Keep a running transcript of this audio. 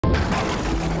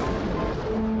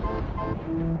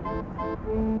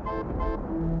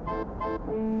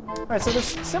All right, so there's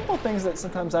simple things that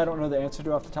sometimes I don't know the answer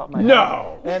to off the top of my head.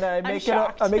 No! And I make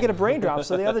it a brain drop.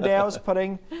 So the other day I was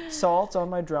putting salt on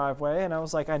my driveway, and I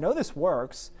was like, I know this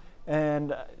works,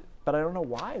 but I don't know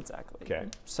why exactly. Okay.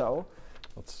 So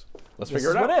let's this figure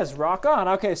is it out. what it is. Rock on.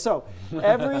 Okay, so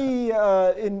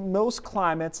in most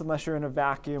climates, unless you're in a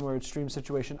vacuum or extreme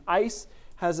situation, ice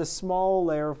has a small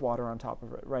layer of water on top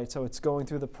of it, right? So it's going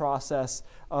through the process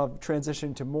of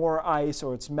transitioning to more ice,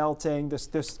 or it's melting. There's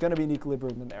going to be an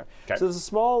equilibrium in there. Okay. So there's a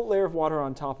small layer of water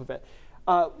on top of it.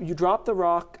 You drop the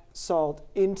rock salt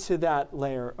into that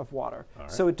layer of water. All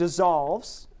right. So it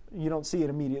dissolves. You don't see it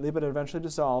immediately, but it eventually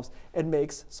dissolves and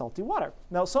makes salty water.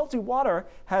 Now, salty water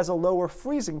has a lower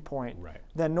freezing point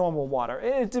than normal water.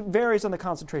 It varies on the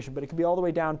concentration, but it can be all the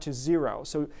way down to 0.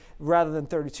 So rather than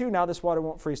 32, now this water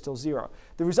won't freeze till 0.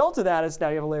 The result of that is now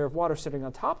you have a layer of water sitting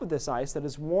on top of this ice that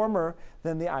is warmer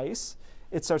than the ice.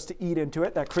 It starts to eat into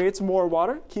it. That creates more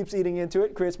water, keeps eating into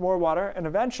it, creates more water, and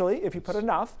eventually, if you put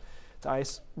enough, the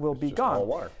ice will be gone. All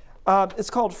water. It's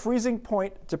called freezing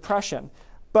point depression.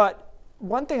 But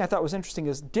one thing I thought was interesting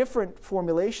is different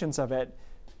formulations of it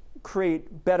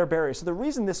create better barriers. So the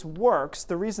reason this works,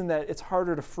 the reason that it's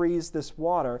harder to freeze this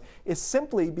water, is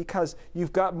simply because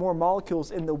you've got more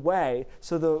molecules in the way,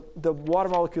 so the water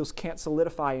molecules can't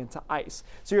solidify into ice.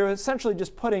 So you're essentially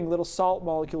just putting little salt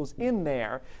molecules in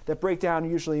there that break down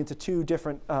usually into 2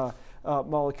 different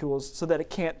molecules so that it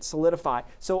can't solidify.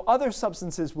 So other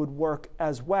substances would work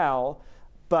as well,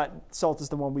 but salt is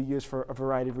the one we use for a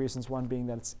variety of reasons, one being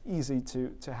that it's easy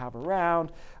to have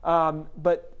around.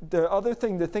 But the other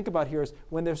thing to think about here is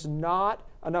when there's not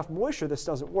enough moisture, this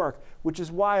doesn't work, which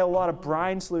is why a lot of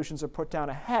brine solutions are put down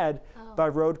ahead by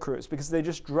road crews, because they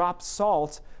just drop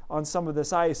salt on some of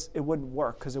this ice, it wouldn't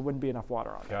work because there wouldn't be enough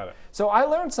water on it. Got it. So I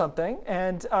learned something,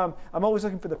 and I'm always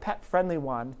looking for the pet-friendly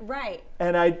one. Right.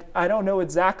 And I don't know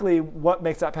exactly what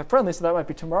makes that pet-friendly, so that might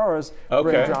be tomorrow's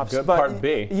Okay, BrainDrops. good But part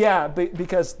B. Yeah,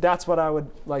 because that's what I would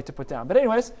like to put down. But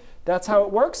anyways, that's how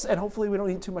it works, and hopefully we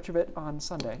don't eat too much of it on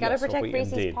Sunday. Got to protect hopefully,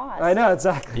 Reese's indeed. paws. I know,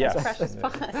 exactly. Yes. Precious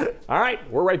paws. All right,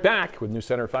 we're right back with News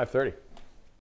Center at 5:30.